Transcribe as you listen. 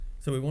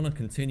So we want to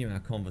continue our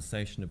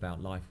conversation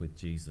about life with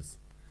Jesus.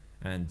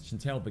 And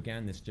Chantel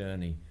began this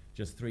journey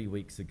just 3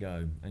 weeks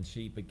ago, and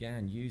she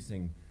began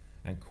using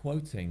and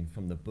quoting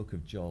from the book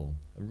of Joel,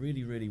 a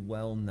really, really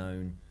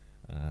well-known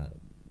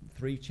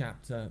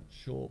 3-chapter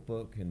short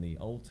book in the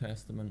Old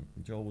Testament.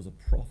 Joel was a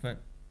prophet,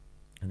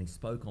 and he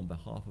spoke on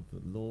behalf of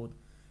the Lord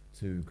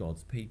to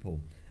God's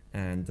people.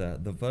 And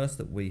the verse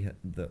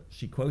that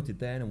she quoted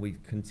then, and we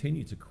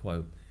continue to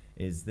quote,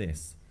 is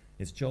this.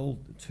 It's Joel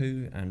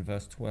 2 and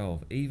verse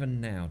 12. Even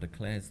now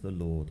declares the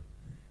Lord,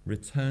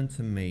 return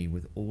to me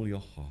with all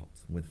your heart,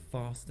 with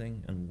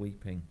fasting and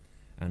weeping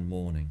and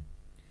mourning.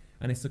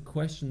 And it's a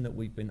question that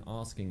we've been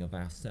asking of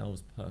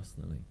ourselves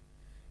personally.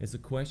 It's a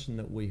question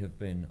that we have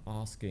been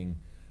asking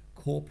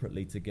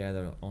corporately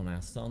together on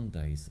our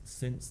Sundays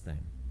since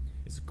then.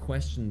 It's a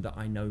question that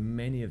I know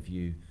many of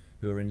you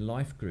who are in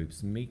life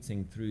groups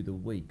meeting through the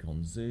week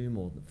on Zoom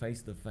or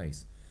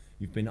face-to-face,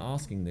 you've been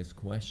asking this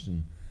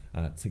question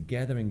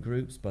together in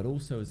groups, but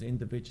also as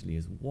individually,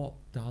 is what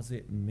does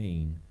it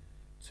mean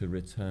to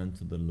return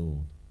to the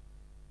Lord?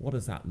 What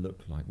does that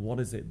look like? What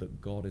is it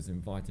that God is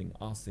inviting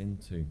us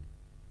into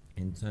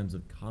in terms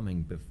of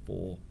coming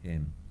before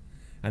Him?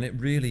 And it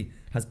really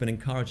has been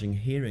encouraging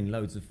hearing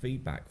loads of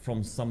feedback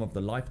from some of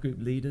the life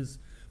group leaders,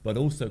 but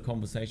also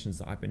conversations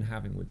that I've been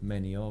having with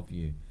many of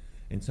you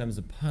in terms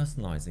of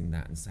personalizing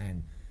that and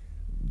saying,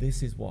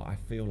 this is what I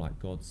feel like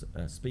God's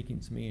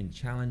speaking to me and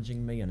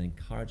challenging me and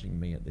encouraging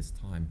me at this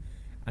time.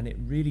 And it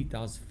really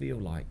does feel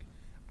like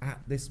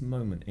at this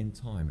moment in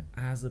time,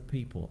 as a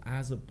people,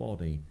 as a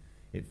body,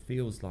 it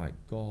feels like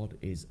God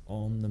is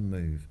on the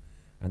move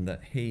and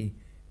that He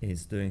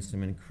is doing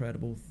some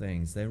incredible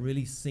things. There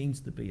really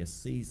seems to be a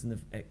season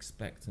of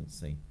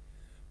expectancy.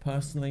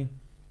 Personally,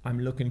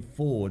 I'm looking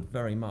forward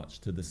very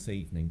much to this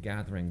evening,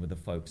 gathering with the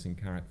folks in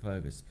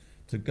Carrickfergus,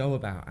 to go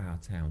about our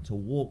town, to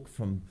walk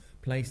from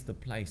place to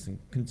place and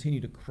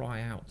continue to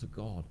cry out to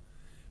God,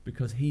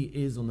 because He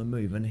is on the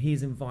move and He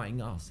is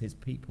inviting us, His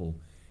people,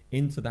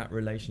 into that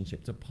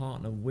relationship, to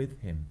partner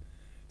with Him,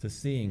 to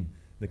seeing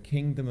the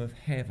kingdom of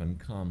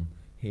heaven come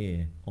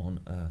here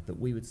on earth, that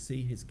we would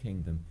see His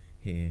kingdom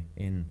here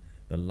in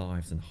the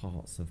lives and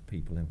hearts of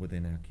people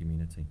within our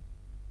community.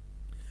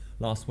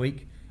 Last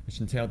week,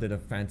 Chantel did a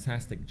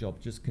fantastic job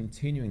just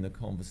continuing the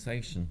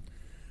conversation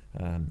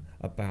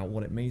about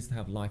what it means to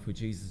have life with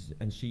Jesus,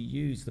 and she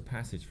used the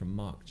passage from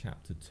Mark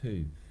chapter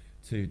 2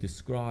 to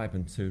describe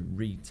and to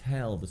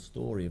retell the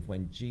story of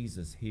when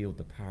Jesus healed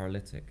the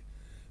paralytic,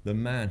 the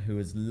man who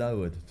was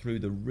lowered through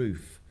the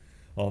roof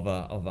of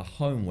a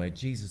home where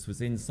Jesus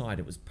was inside.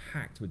 It was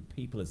packed with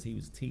people as He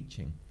was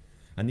teaching,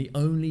 and the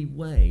only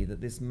way that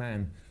this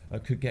man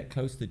could get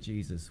close to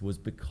Jesus was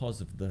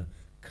because of the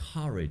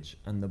courage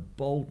and the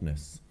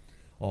boldness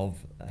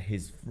of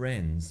his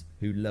friends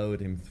who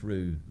lowered him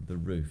through the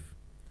roof.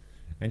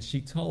 And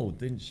she told,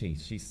 didn't she?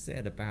 She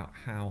said about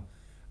how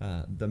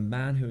the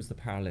man who was the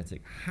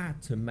paralytic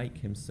had to make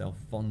himself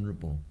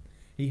vulnerable.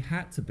 He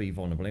had to be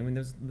vulnerable. I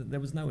mean, there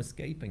was no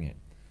escaping it.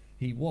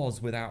 He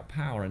was without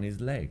power in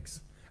his legs,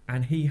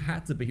 and he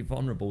had to be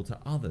vulnerable to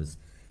others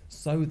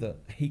so that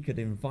he could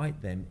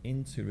invite them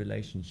into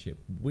relationship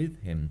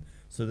with him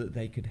so that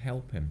they could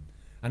help him.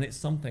 And it's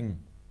something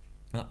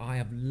that I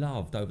have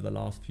loved over the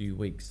last few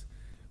weeks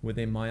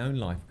within my own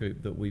life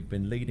group that we've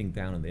been leading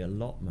down at the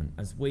allotment,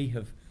 as we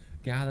have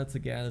gathered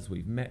together, as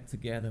we've met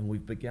together, and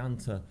we've begun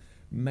to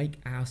make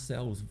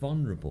ourselves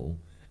vulnerable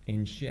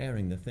in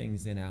sharing the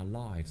things in our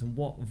lives. And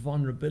what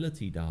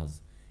vulnerability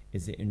does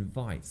is it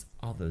invites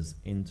others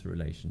into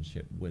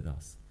relationship with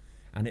us,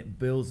 and it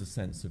builds a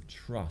sense of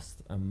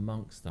trust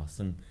amongst us.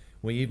 And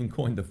we even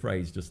coined the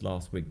phrase just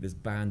last week, this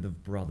band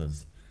of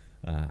brothers,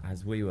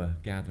 as we were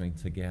gathering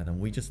together, and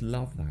we just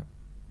love that.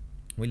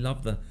 We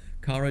love the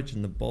courage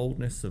and the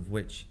boldness of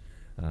which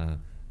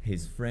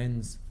his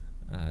friends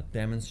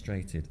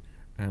demonstrated,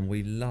 and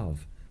we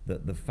love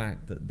the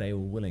fact that they were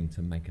willing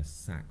to make a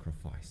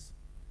sacrifice.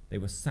 They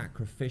were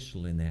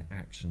sacrificial in their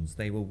actions.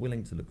 They were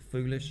willing to look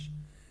foolish.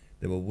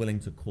 They were willing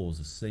to cause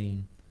a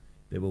scene.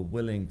 They were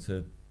willing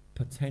to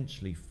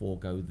potentially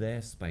forego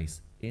their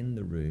space in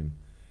the room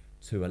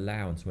to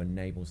allow and to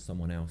enable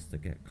someone else to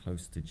get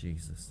close to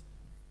Jesus.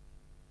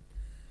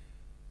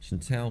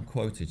 Chantel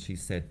quoted, she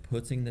said,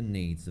 putting the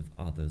needs of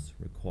others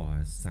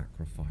requires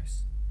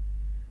sacrifice.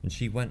 And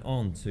she went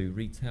on to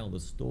retell the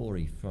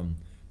story from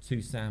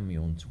 2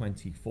 Samuel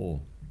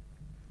 24.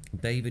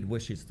 David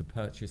wishes to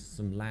purchase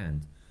some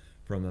land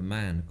from a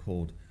man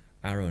called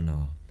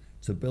Araunah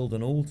to build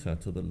an altar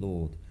to the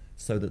Lord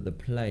so that the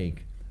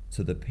plague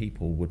to the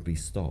people would be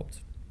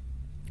stopped.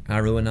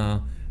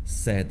 Araunah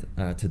said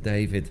to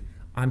David,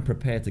 I'm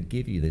prepared to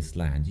give you this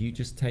land. You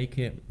just take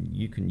it.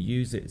 You can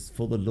use it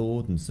for the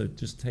Lord, and so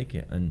just take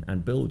it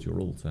and build your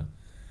altar.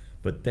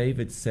 But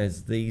David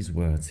says these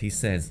words. He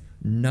says,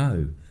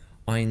 no,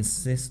 I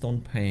insist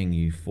on paying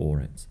you for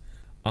it.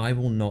 I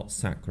will not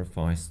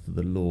sacrifice to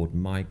the Lord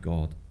my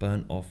God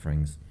burnt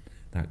offerings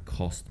that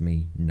cost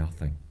me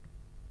nothing.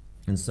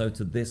 And so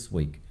to this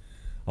week,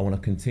 I want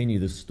to continue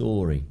the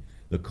story,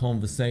 the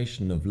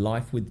conversation of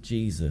life with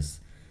Jesus,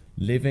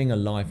 Living a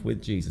life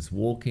with Jesus,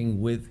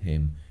 walking with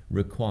him,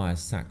 requires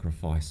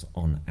sacrifice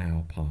on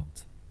our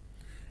part.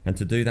 And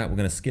to do that, we're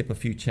going to skip a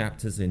few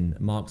chapters in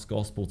Mark's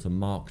Gospel to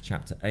Mark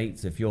chapter 8.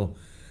 So if you're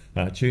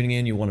tuning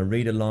in, you want to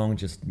read along,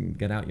 just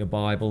get out your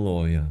Bible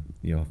or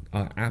your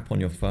app on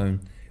your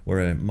phone.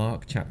 We're at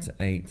Mark chapter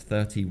 8,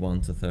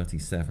 31 to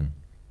 37.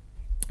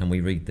 And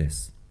we read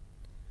this.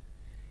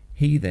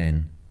 He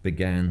then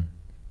began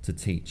to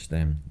teach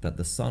them that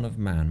the Son of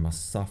Man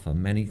must suffer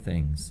many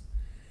things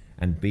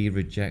and be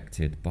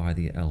rejected by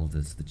the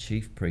elders, the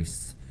chief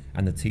priests,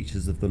 and the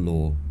teachers of the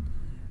law,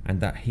 and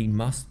that he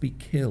must be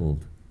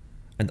killed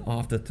and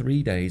after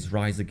 3 days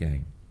rise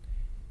again.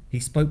 He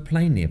spoke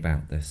plainly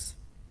about this,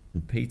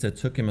 and Peter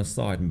took him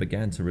aside and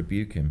began to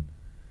rebuke him.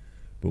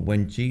 But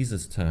when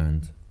Jesus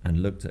turned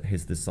and looked at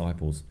his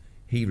disciples,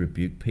 he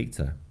rebuked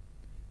Peter.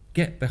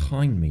 "Get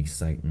behind me,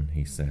 Satan,"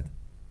 he said.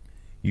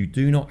 "You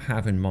do not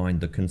have in mind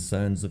the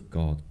concerns of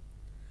God,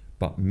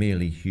 but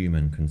merely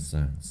human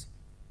concerns."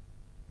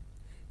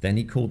 Then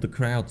he called the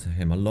crowd to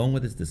him along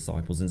with his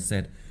disciples and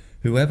said,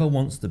 "Whoever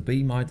wants to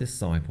be my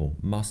disciple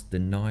must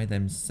deny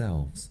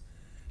themselves,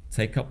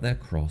 take up their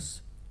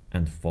cross,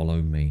 and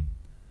follow me.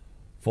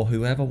 For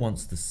whoever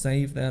wants to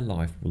save their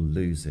life will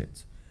lose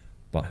it,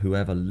 but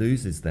whoever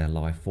loses their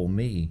life for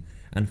me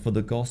and for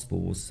the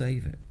gospel will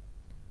save it.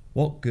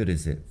 What good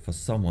is it for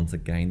someone to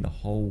gain the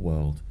whole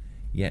world,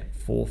 yet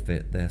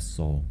forfeit their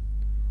soul?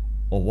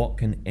 Or what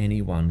can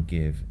anyone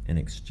give in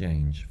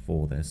exchange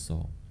for their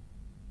soul?"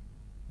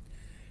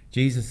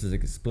 Jesus is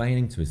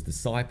explaining to his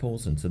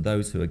disciples and to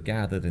those who are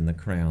gathered in the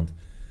crowd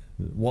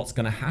what's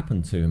going to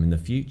happen to him in the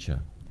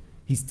future.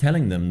 He's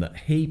telling them that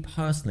he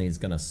personally is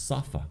going to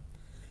suffer,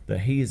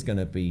 that he is going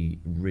to be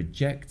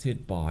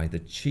rejected by the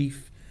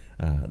chief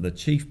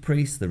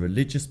priests, the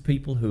religious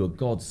people who are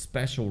God's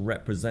special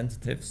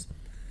representatives,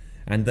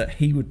 and that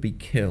he would be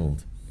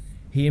killed.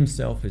 He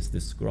himself is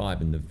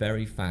describing the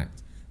very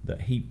fact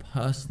that he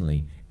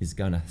personally is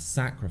going to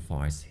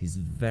sacrifice his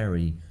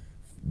very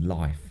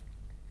life.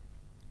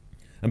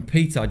 And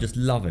Peter, I just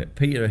love it.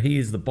 Peter, he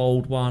is the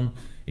bold one.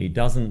 He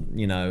doesn't,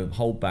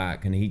 hold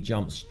back, and he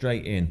jumps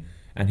straight in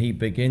and he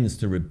begins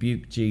to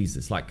rebuke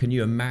Jesus. Like, can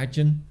you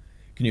imagine?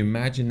 Can you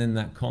imagine in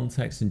that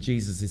context? And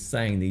Jesus is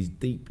saying these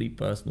deeply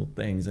personal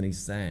things, and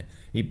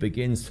he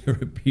begins to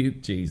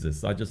rebuke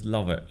Jesus. I just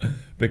love it,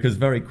 because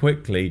very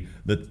quickly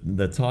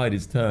the tide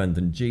is turned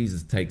and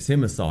Jesus takes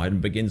him aside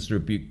and begins to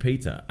rebuke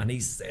Peter. And he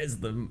says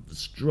the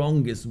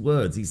strongest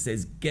words. He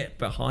says, "Get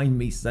behind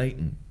me,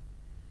 Satan."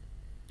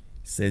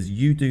 He says,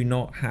 "You do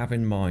not have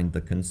in mind the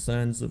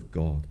concerns of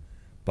God,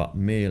 but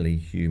merely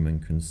human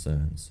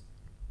concerns."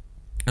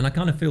 And I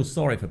kind of feel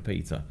sorry for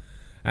Peter,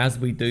 as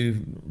we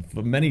do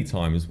for many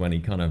times when he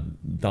kind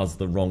of does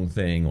the wrong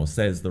thing or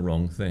says the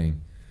wrong thing,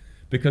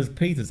 because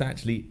Peter's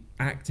actually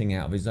acting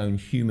out of his own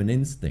human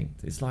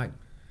instinct. It's like,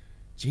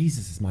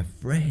 Jesus is my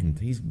friend.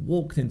 He's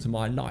walked into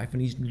my life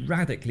and he's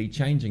radically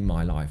changing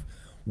my life.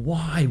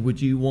 Why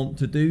would you want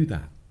to do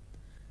that?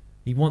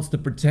 He wants to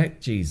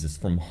protect Jesus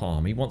from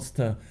harm. He wants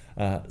to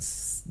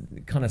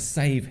kind of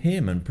save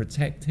him and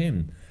protect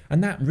him.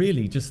 And that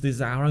really just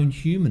is our own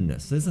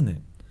humanness, isn't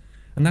it?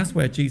 And that's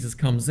where Jesus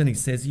comes in. He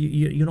says,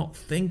 you're not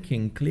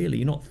thinking clearly.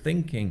 You're not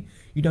thinking.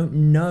 You don't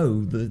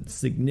know the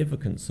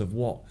significance of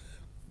what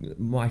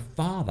my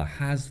Father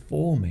has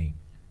for me.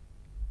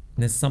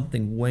 And there's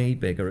something way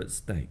bigger at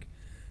stake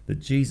that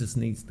Jesus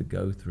needs to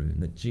go through,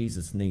 and that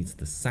Jesus needs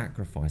to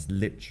sacrifice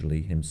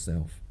literally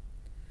himself.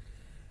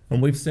 And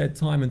we've said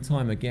time and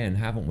time again,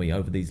 haven't we,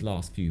 over these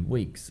last few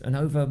weeks and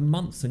over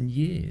months and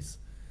years,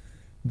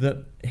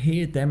 that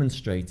here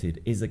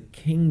demonstrated is a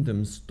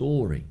kingdom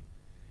story.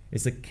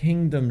 It's a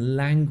kingdom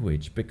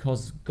language,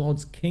 because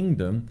God's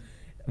kingdom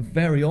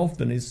very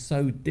often is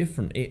so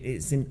different.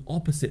 It's in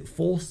opposite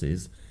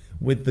forces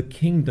with the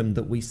kingdom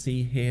that we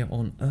see here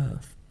on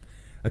earth.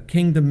 A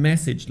kingdom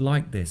message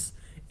like this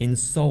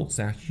insults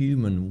our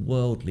human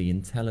worldly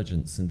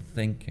intelligence and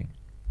thinking.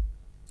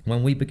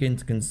 When we begin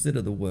to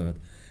consider the word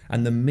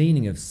and the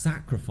meaning of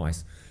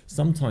sacrifice,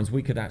 sometimes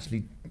we could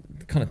actually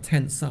kind of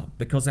tense up,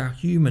 because our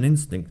human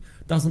instinct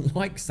doesn't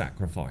like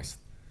sacrifice.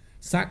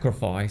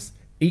 Sacrifice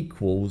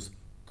equals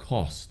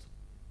cost.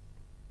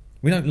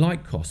 We don't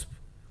like cost.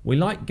 We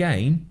like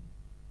gain,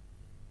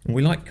 and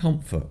we like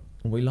comfort,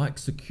 and we like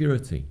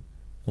security,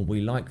 and we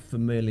like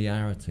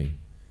familiarity.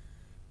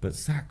 But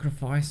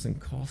sacrifice and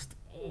cost,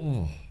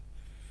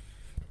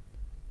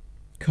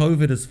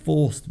 COVID has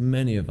forced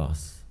many of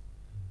us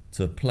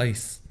to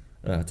places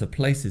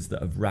that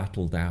have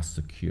rattled our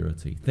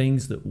security,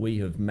 things that we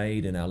have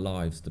made in our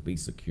lives to be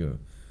secure.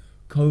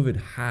 COVID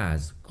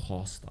has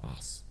cost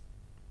us,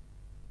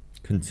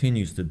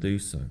 continues to do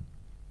so.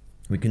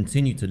 We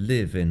continue to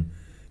live in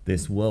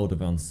this world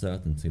of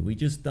uncertainty. We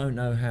just don't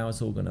know how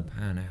it's all going to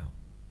pan out.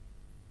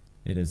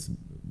 It has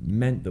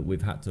meant that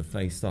we've had to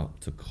face up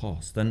to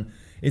cost. And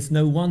it's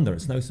no wonder,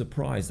 it's no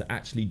surprise that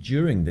actually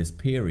during this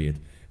period,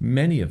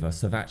 many of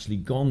us have actually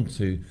gone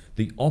to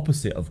the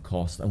opposite of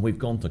cost, and we've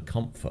gone to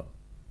comfort.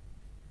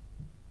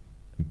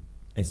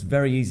 It's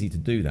very easy to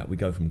do that. We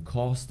go from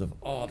cost of,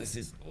 I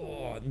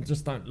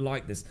just don't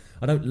like this.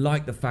 I don't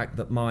like the fact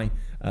that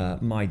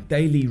my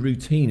daily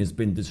routine has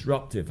been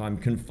disruptive. I'm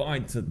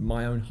confined to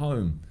my own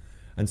home.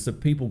 And so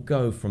people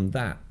go from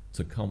that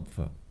to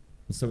comfort.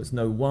 And so it's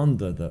no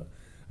wonder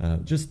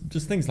that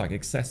just things like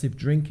excessive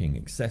drinking,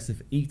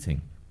 excessive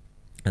eating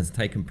has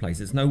taken place.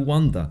 It's no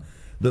wonder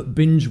that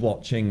binge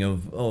watching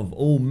of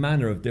all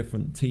manner of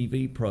different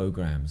TV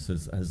programs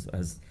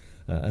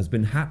has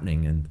been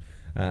happening.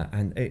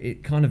 And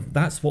it kind of,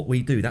 that's what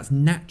we do. That's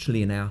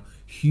naturally in our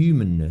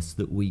humanness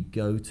that we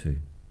go to.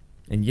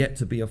 And yet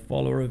to be a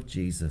follower of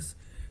Jesus,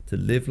 to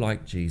live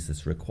like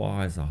Jesus,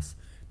 requires us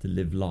to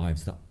live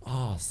lives that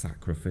are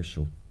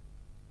sacrificial.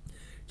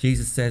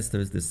 Jesus says to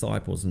his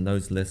disciples and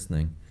those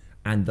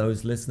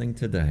listening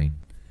today,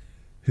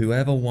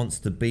 whoever wants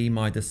to be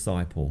my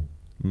disciple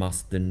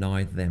must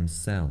deny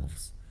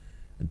themselves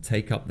and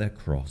take up their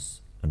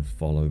cross and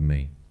follow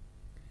me.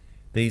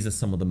 These are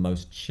some of the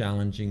most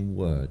challenging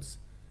words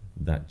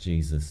that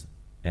Jesus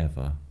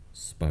ever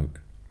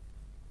spoke.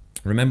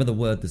 Remember the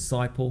word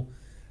disciple?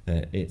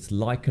 It's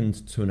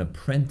likened to an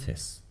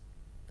apprentice.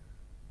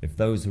 If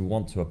those who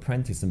want to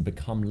apprentice and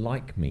become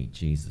like me,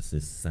 Jesus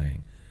is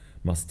saying,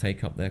 must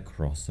take up their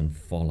cross and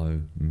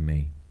follow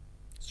me.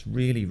 It's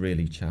really,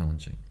 really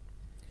challenging.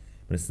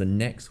 But it's the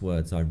next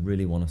words I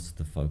really want us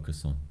to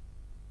focus on.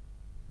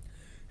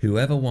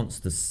 Whoever wants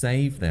to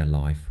save their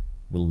life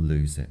will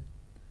lose it.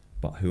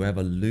 But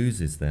whoever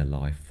loses their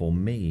life for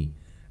me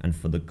and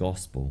for the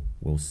gospel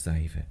will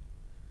save it.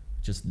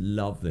 Just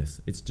love this.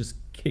 It's just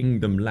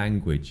kingdom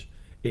language.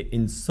 It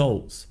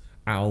insults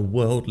our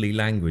worldly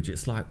language.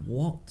 It's like,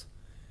 what?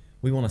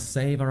 We want to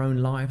save our own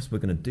lives. We're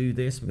going to do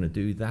this. We're going to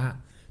do that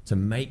to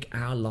make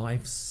our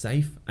lives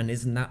safe. And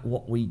isn't that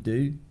what we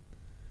do?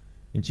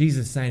 And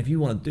Jesus is saying, if you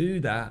want to do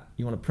that,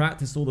 you want to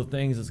practice all the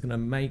things that's going to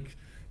make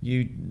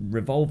you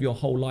revolve your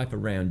whole life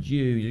around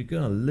you, you're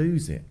going to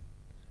lose it.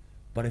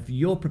 But if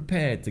you're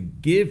prepared to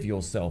give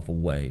yourself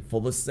away for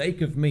the sake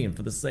of me and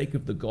for the sake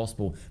of the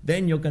gospel,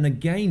 then you're going to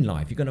gain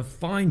life. You're going to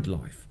find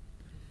life.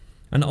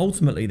 And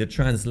ultimately, the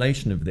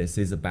translation of this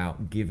is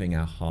about giving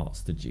our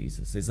hearts to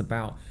Jesus. It's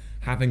about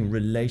having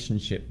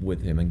relationship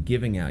with him and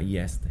giving our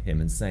yes to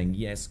him and saying,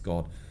 yes,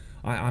 God,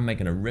 I'm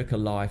making a richer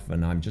life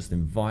and I'm just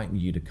inviting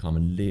you to come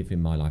and live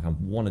in my life. I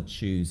want to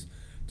choose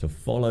to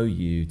follow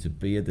you, to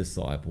be a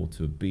disciple,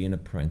 to be an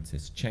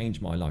apprentice, change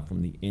my life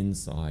from the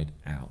inside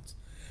out.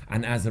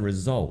 And as a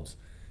result,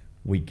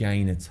 we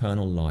gain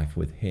eternal life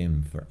with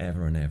him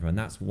forever and ever. And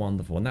that's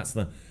wonderful. And that's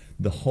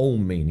the whole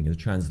meaning, the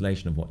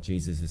translation of what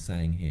Jesus is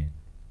saying here.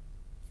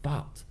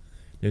 But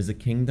there's a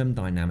kingdom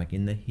dynamic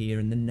in the here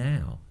and the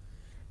now.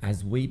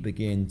 As we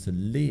begin to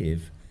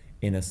live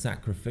in a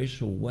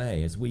sacrificial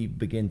way, as we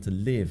begin to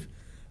live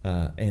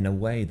in a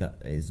way that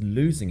is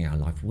losing our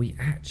life, we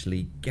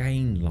actually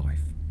gain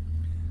life.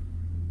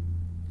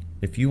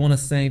 If you want to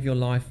save your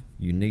life,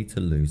 you need to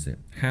lose it.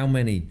 How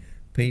many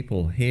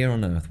people here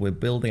on earth, we're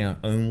building our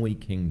own wee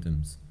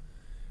kingdoms,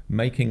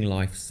 making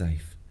life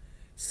safe,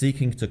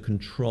 seeking to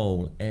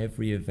control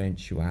every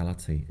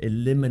eventuality,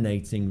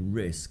 eliminating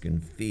risk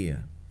and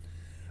fear,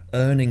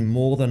 earning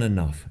more than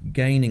enough,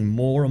 gaining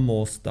more and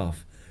more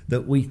stuff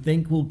that we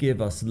think will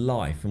give us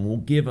life and will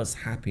give us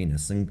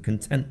happiness and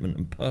contentment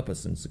and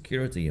purpose and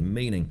security and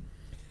meaning.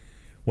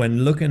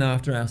 When looking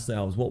after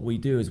ourselves, what we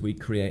do is we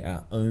create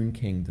our own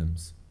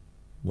kingdoms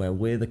where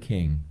we're the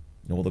king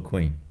or the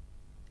queen.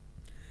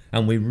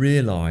 And we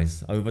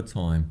realize over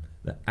time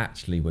that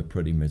actually we're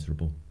pretty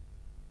miserable.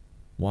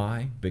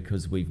 Why?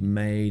 Because we've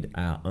made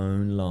our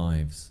own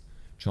lives,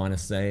 trying to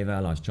save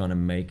our lives, trying to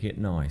make it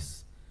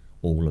nice,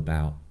 all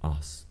about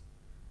us.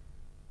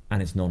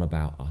 And it's not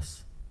about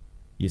us.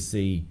 You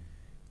see,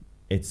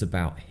 it's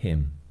about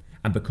him.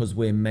 And because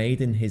we're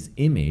made in his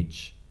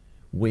image,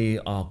 we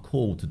are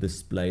called to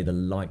display the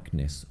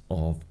likeness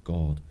of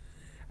God.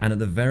 And at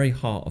the very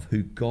heart of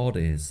who God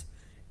is,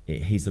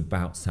 he's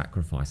about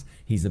sacrifice.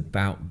 He's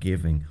about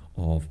giving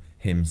of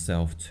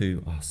himself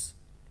to us.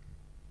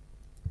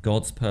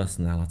 God's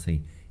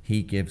personality,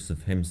 he gives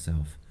of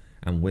himself,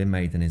 and we're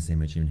made in his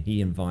image, and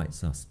he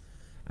invites us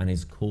and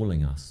is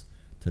calling us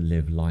to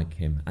live like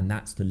him, and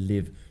that's to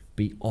live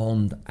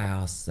beyond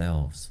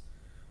ourselves.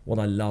 What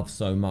I love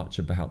so much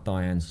about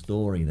Diane's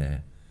story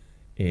there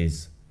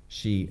is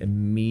she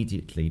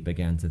immediately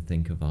began to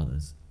think of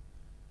others.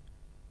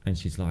 And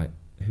she's like,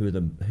 who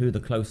are the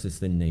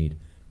closest in need?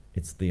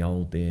 It's the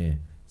old dear,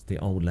 it's the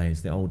old lady,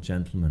 it's the old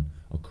gentleman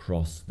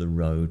across the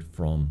road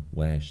from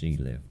where she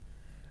lived.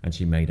 And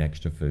she made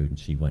extra food and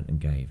she went and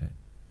gave it.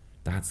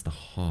 That's the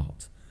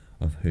heart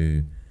of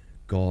who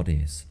God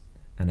is.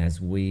 And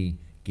as we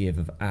give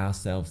of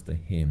ourselves to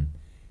him,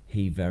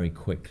 he very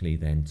quickly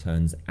then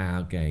turns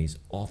our gaze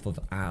off of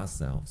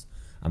ourselves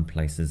and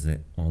places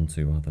it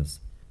onto others.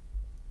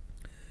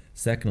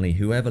 Secondly,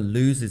 whoever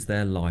loses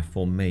their life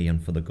for me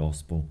and for the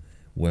gospel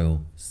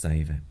will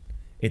save it.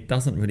 It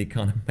doesn't really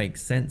kind of make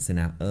sense in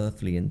our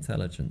earthly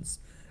intelligence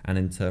and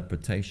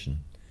interpretation.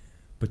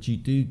 But you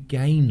do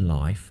gain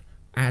life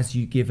as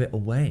you give it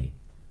away.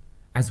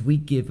 As we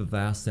give of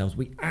ourselves,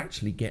 we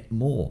actually get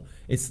more.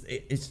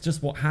 It's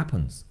just what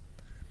happens.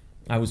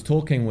 I was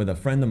talking with a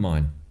friend of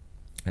mine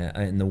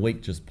in the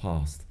week just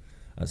past,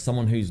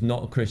 someone who's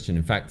not a Christian.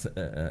 In fact,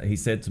 he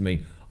said to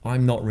me,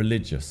 I'm not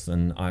religious.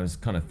 And I was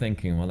kind of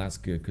thinking, well, that's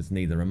good because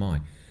neither am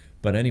I.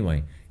 But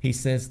anyway, he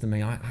says to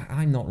me,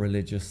 I'm not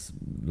religious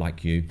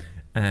like you,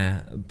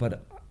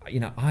 but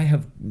I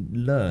have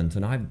learned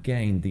and I've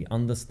gained the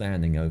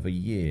understanding over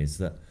years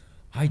that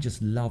I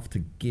just love to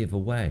give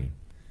away.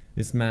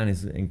 This man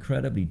is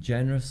incredibly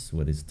generous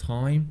with his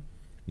time.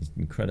 He's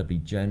incredibly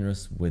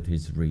generous with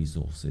his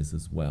resources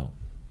as well.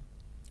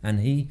 And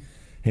he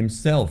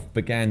himself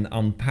began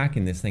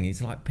unpacking this thing.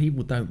 He's like,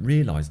 people don't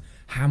realize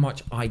how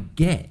much I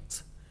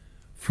get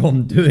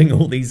from doing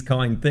all these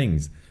kind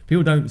things.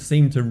 People don't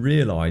seem to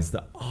realize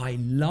that I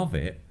love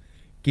it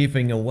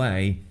giving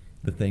away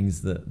the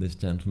things that this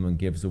gentleman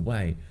gives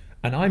away.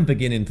 And I'm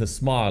beginning to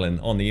smile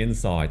on the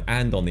inside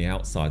and on the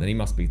outside. And he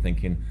must be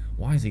thinking,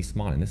 why is he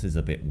smiling? This is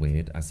a bit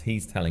weird, as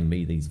he's telling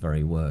me these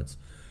very words.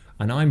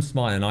 And I'm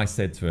smiling. I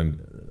said to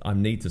him, I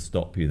need to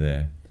stop you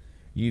there.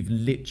 You've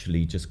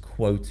literally just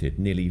quoted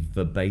nearly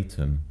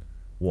verbatim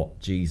what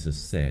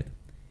Jesus said.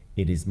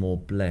 It is more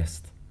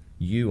blessed,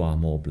 you are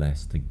more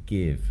blessed to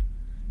give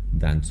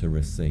than to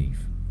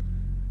receive.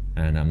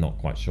 And I'm not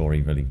quite sure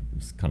he really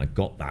kind of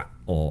got that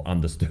or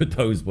understood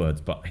those words,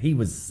 but he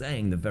was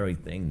saying the very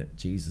thing that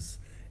Jesus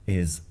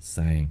is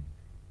saying.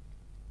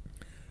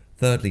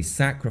 Thirdly,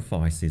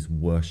 sacrifice is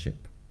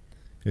worship.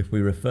 If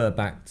we refer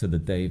back to the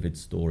David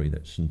story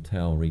that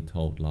Chantel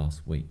retold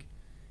last week,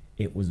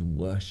 it was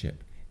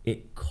worship.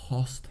 It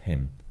cost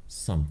him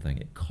something.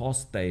 It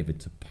cost David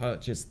to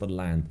purchase the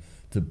land,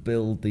 to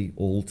build the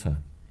altar.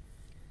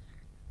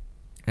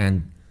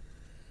 And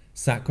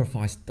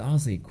sacrifice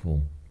does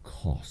equal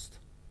cost,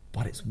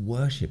 but it's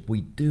worship.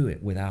 We do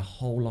it with our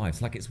whole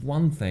lives. Like, it's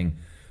one thing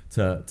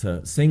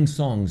to sing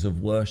songs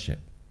of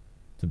worship,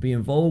 to be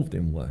involved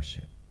in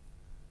worship.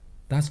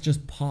 That's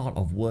just part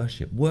of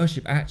worship.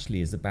 Worship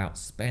actually is about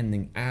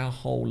spending our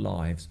whole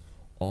lives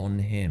on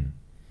Him.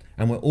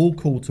 And we're all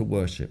called to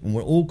worship, and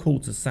we're all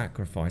called to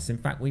sacrifice. In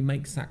fact, we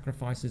make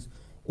sacrifices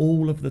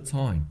all of the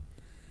time.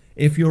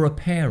 If you're a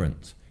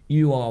parent,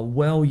 you are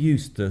well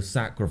used to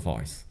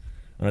sacrifice.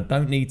 And I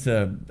don't need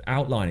to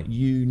outline it.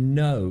 You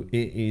know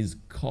it is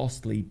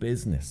costly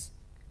business.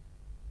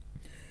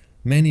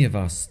 Many of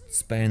us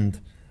spend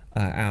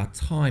our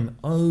time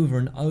over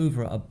and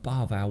over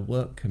above our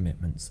work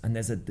commitments, and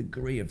there's a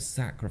degree of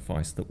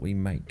sacrifice that we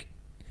make.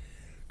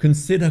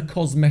 Consider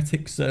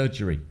cosmetic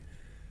surgery.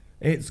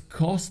 It's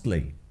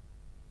costly.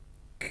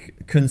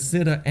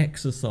 Consider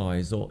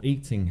exercise or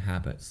eating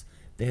habits.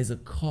 There's a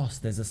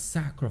cost, there's a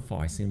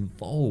sacrifice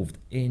involved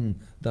in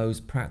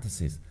those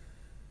practices.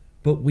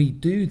 But we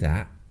do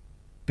that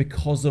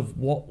because of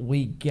what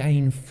we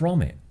gain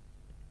from it.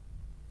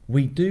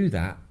 We do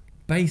that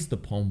based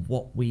upon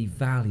what we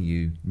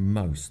value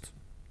most.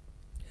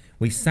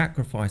 We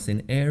sacrifice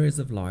in areas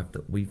of life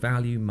that we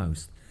value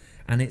most,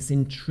 and it's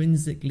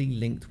intrinsically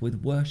linked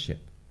with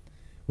worship.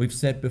 We've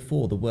said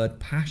before, the word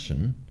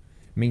passion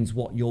means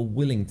what you're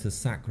willing to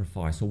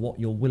sacrifice or what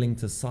you're willing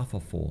to suffer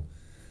for.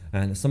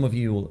 And some of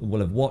you will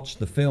have watched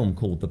the film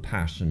called The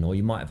Passion, or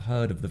you might have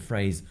heard of the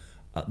phrase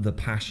the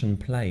Passion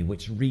Play,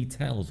 which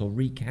retells or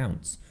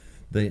recounts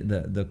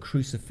the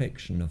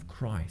crucifixion of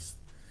Christ.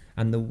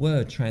 And the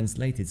word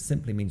translated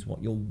simply means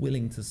what you're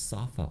willing to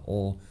suffer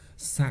or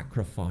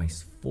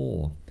sacrifice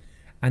for.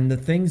 And the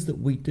things that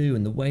we do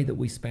and the way that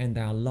we spend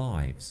our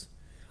lives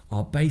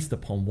are based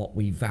upon what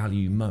we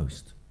value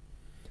most.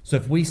 So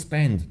if we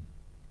spend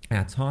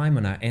our time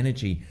and our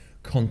energy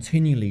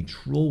continually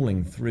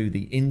trawling through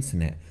the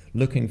internet,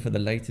 looking for the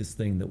latest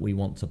thing that we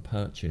want to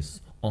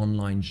purchase,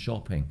 online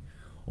shopping,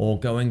 or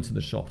going to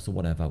the shops or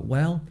whatever,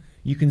 well,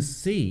 you can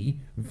see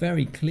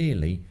very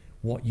clearly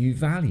what you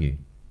value.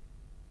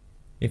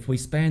 If we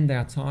spend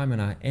our time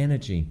and our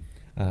energy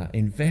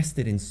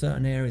invested in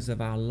certain areas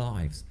of our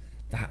lives,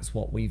 that's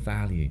what we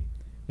value.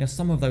 Now,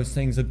 some of those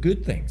things are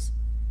good things,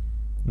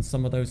 and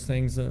some of those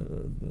things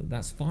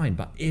that's fine.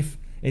 But if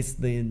it's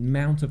the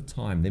amount of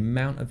time, the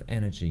amount of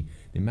energy,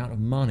 the amount of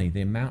money,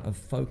 the amount of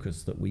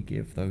focus that we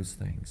give those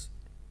things.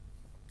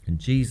 And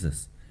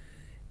Jesus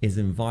is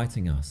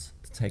inviting us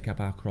to take up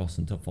our cross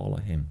and to follow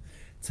Him,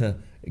 to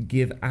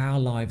give our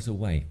lives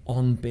away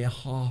on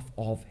behalf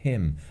of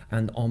Him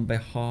and on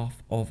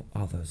behalf of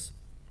others.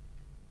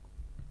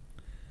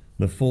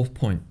 The fourth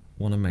point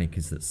I want to make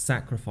is that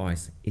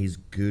sacrifice is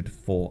good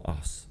for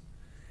us,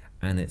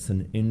 and it's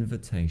an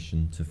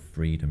invitation to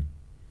freedom.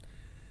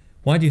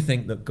 Why do you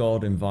think that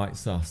God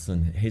invites us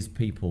and His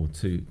people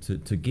to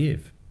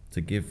give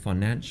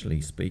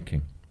financially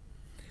speaking?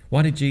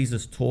 Why did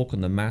Jesus talk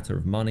on the matter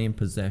of money and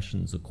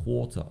possessions a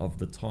quarter of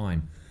the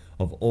time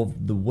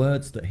of the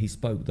words that He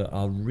spoke that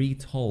are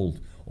retold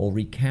or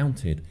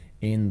recounted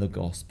in the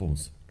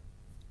Gospels?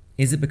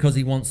 Is it because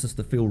He wants us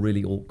to feel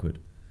really awkward?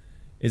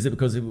 Is it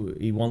because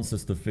He wants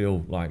us to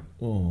feel like,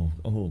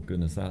 oh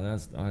goodness,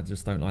 I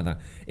just don't like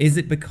that? Is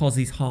it because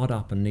He's hard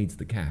up and needs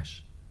the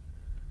cash?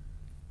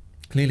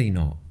 Clearly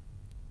not.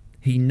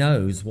 He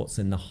knows what's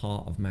in the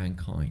heart of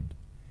mankind.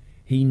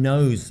 He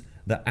knows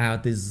that our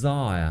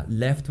desire,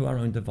 left to our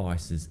own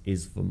devices,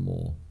 is for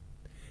more.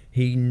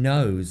 He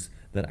knows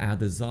that our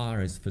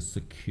desire is for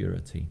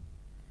security.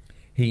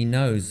 He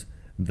knows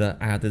that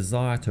our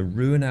desire to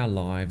ruin our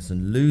lives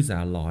and lose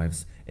our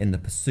lives in the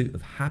pursuit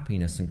of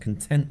happiness and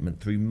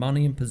contentment through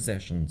money and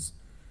possessions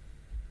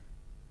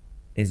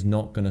is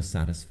not going to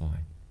satisfy.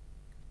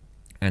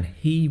 And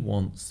he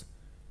wants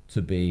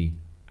to be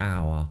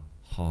our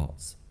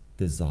heart's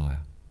desire.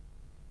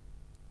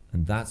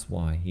 And that's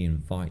why he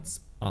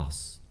invites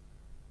us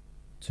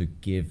to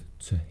give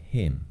to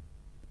him,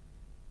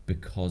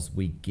 because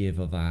we give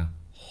of our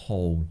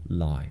whole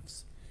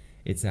lives.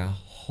 It's our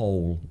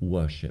whole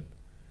worship,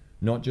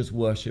 not just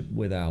worship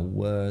with our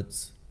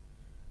words,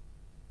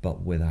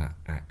 but with our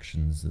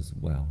actions as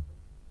well.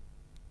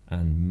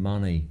 And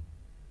money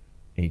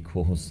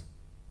equals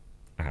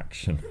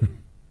action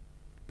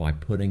by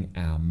putting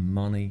our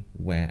money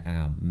where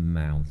our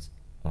mouths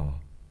are.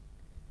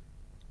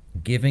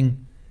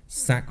 Giving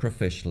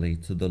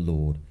sacrificially to the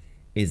Lord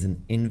is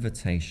an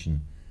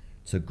invitation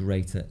to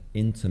greater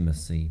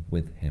intimacy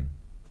with him.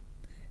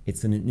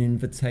 It's an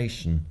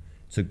invitation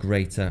to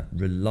greater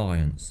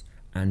reliance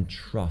and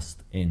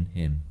trust in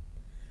him.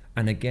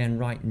 And again,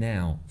 right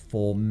now,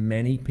 for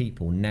many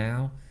people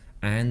now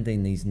and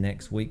in these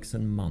next weeks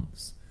and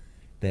months,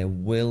 there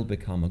will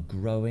become a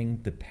growing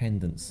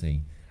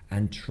dependency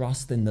and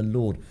trust in the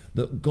Lord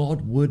that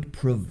God would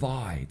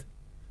provide.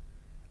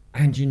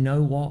 And you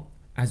know what?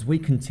 As we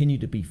continue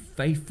to be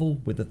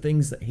faithful with the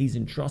things that he's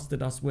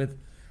entrusted us with,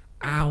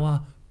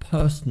 our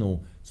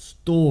personal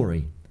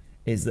story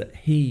is that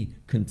he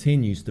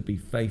continues to be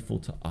faithful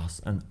to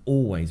us and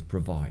always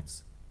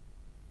provides.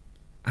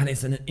 And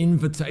it's an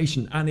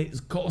invitation, and it's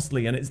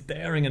costly, and it's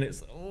daring,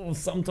 and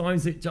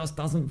sometimes it just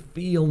doesn't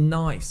feel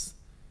nice.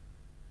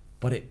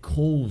 But it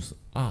calls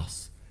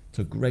us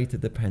to greater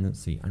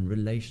dependency and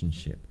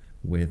relationship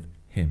with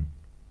him.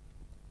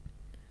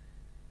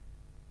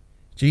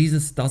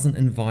 Jesus doesn't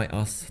invite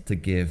us to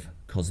give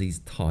because he's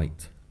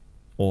tight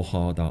or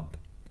hard up.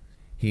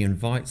 He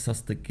invites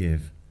us to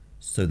give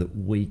so that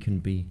we can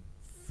be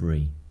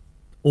free.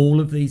 All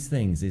of these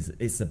things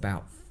it's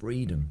about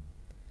freedom.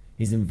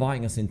 He's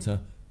inviting us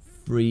into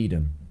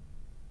freedom.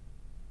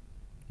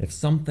 If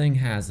something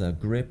has a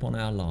grip on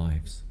our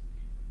lives,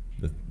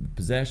 the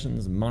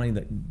possessions, money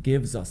that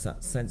gives us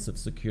that sense of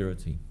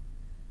security,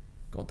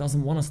 God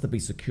doesn't want us to be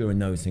secure in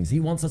those things. He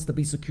wants us to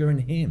be secure in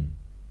him.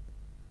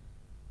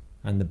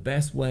 And the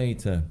best way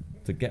to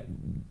get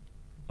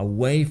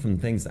away from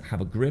things that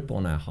have a grip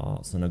on our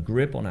hearts and a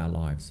grip on our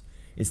lives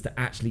is to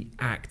actually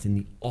act in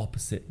the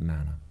opposite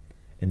manner,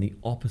 in the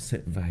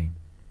opposite vein.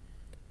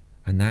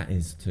 And that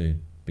is to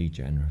be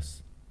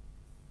generous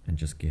and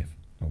just give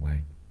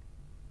away.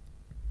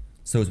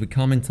 So as we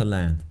come into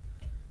land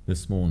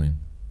this morning,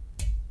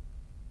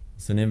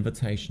 it's an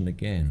invitation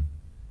again.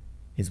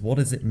 Is what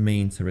does it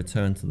mean to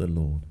return to the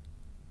Lord?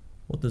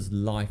 What does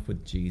life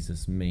with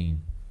Jesus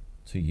mean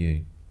to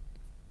you?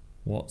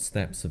 What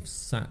steps of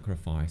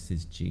sacrifice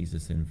is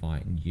Jesus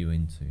inviting you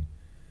into?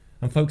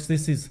 And folks,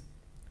 this is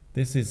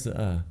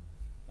an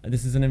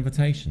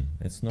invitation.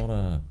 It's not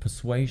a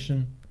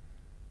persuasion.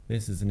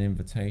 This is an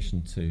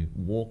invitation to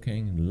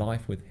walking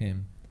life with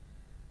him.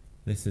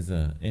 This is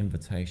an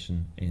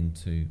invitation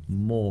into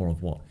more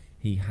of what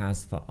he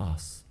has for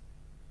us.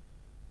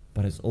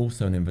 But it's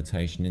also an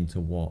invitation into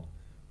what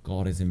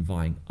God is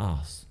inviting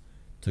us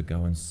to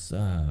go and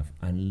serve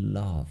and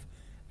love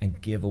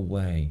and give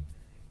away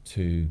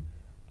to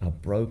a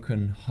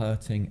broken,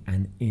 hurting,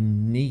 and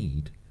in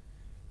need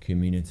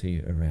community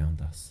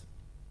around us.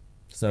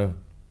 So,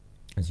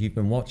 as you've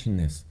been watching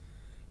this,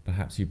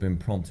 perhaps you've been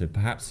prompted,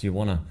 perhaps you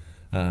want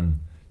to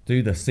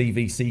do the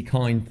CVC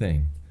kind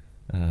thing,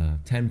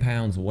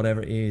 £10 or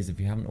whatever it is, if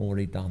you haven't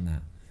already done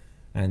that.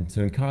 And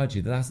to encourage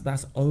you,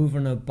 that's over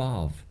and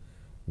above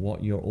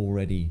what you're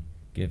already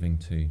giving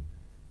to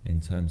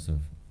in terms of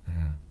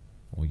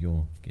or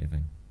your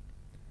giving.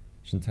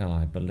 Chantel,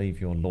 I believe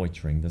you're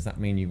loitering. Does that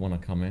mean you want to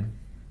come in?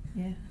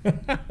 Yeah.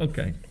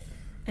 Okay.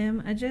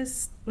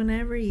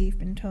 Whenever you've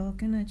been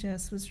talking, I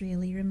just was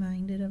really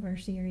reminded of our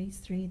series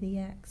 3, the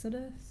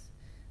Exodus.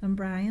 And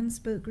Brian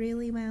spoke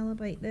really well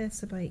about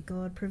this, about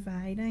God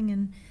providing.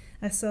 And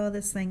I saw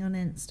this thing on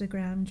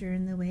Instagram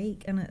during the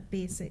week, and it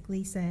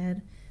basically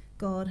said,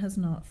 God has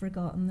not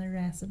forgotten the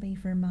recipe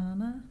for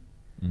manna.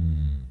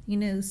 You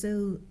know,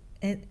 so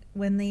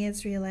when the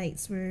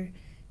Israelites were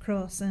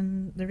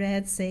crossing the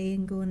Red Sea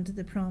and going to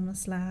the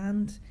Promised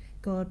Land,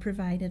 God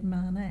provided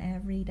manna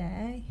every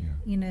day,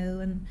 you know,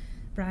 and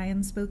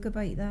Brian spoke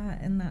about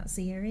that in that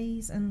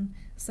series. And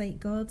it's like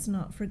God's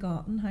not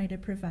forgotten how to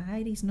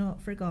provide. He's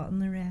not forgotten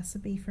the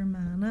recipe for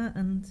manna.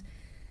 And,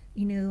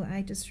 you know,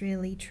 I just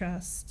really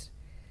trust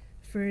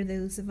for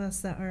those of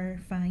us that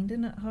are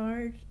finding it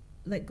hard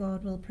that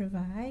God will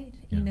provide,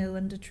 you know,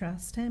 and to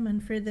trust him.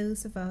 And for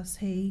those of us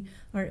who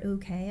are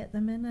okay at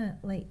the minute,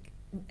 like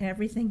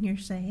everything you're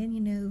saying, you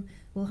know,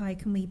 well, how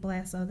can we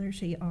bless others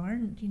who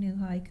aren't? You know,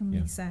 how can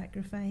we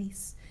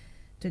sacrifice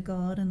to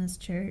God and His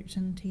church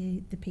and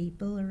to the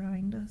people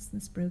around us in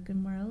this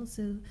broken world.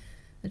 So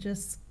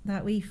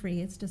that wee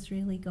phrase just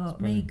really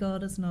got me.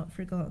 God has not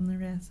forgotten the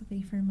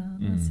recipe for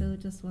manna. So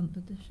just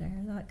wanted to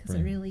share that because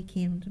it really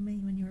came to me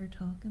when you were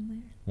talking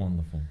there.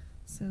 Wonderful.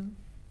 So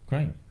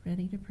great.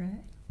 Ready to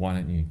pray? Why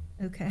don't you?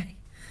 Okay.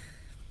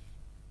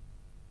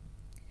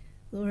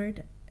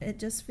 Lord, it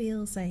just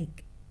feels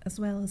like, as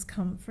well as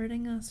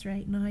comforting us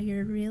right now,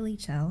 you're really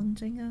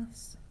challenging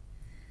us.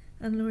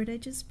 And Lord, I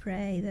just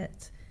pray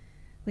that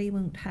we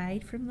won't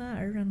hide from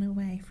that or run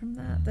away from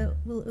that, that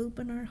we'll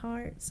open our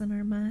hearts and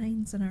our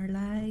minds and our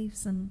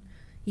lives and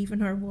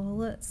even our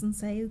wallets and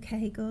say,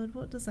 okay, God,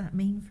 what does that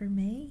mean for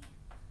me?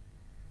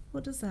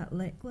 What does that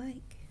look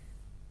like?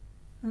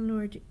 And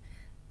Lord,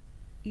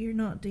 you're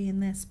not doing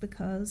this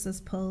because,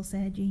 as Paul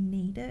said, you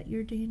need it.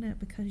 You're doing it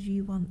because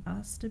you want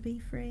us to be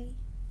free.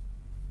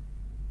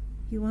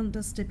 You want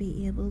us to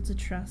be able to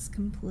trust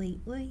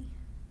completely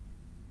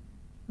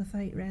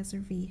without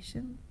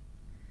reservation.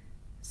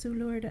 So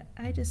Lord,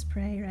 I just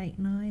pray right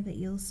now that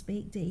you'll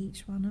speak to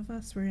each one of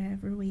us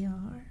wherever we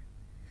are.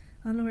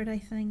 And Lord, I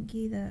thank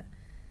you that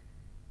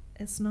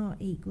it's not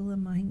equal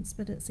amounts,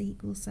 but it's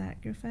equal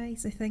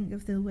sacrifice. I think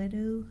of the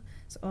widow's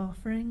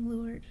offering,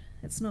 Lord.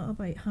 It's not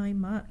about how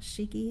much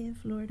she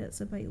gave, Lord.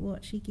 It's about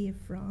what she gave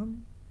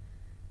from.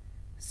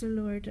 So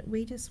Lord,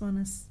 we just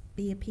want to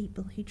be a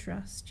people who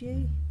trust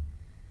you,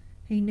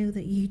 who know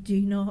that you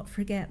do not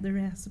forget the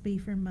recipe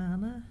for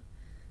manna.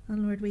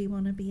 And Lord, we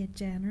want to be a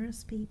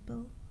generous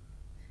people.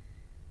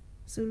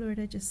 So Lord,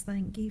 I just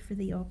thank you for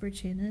the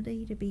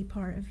opportunity to be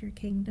part of your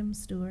kingdom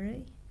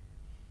story.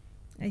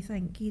 I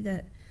thank you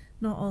that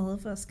not all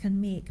of us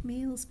can make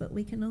meals, but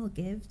we can all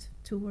give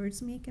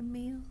towards making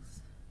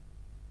meals.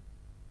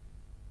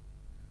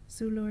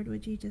 So Lord,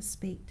 would you just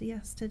speak to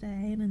us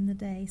today and in the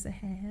days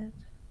ahead?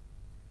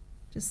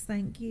 Just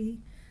thank you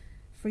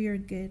for your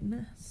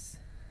goodness.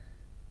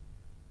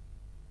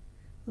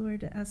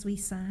 Lord, as we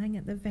sang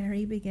at the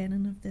very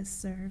beginning of this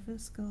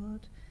service,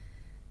 God,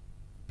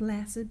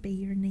 blessed be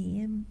your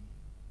name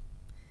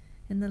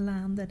in the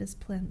land that is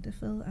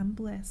plentiful, and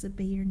blessed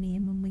be your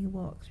name when we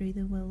walk through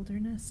the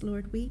wilderness.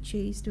 Lord, we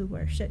choose to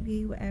worship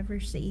you whatever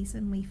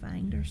season we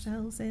find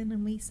ourselves in,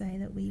 and we say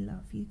that we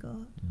love you,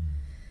 God.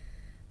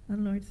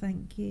 And Lord,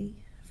 thank you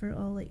for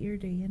all that you're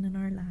doing in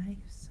our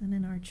lives and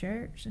in our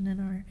church and in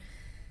our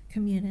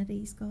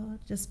communities, God.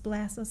 Just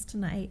bless us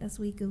tonight as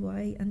we go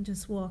out and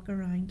just walk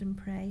around and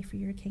pray for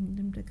your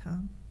kingdom to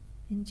come.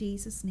 In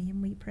Jesus'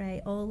 name we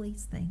pray all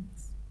these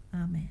things.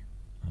 Amen.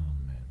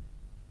 Amen.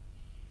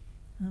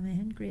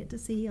 Amen. Great to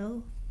see you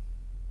all.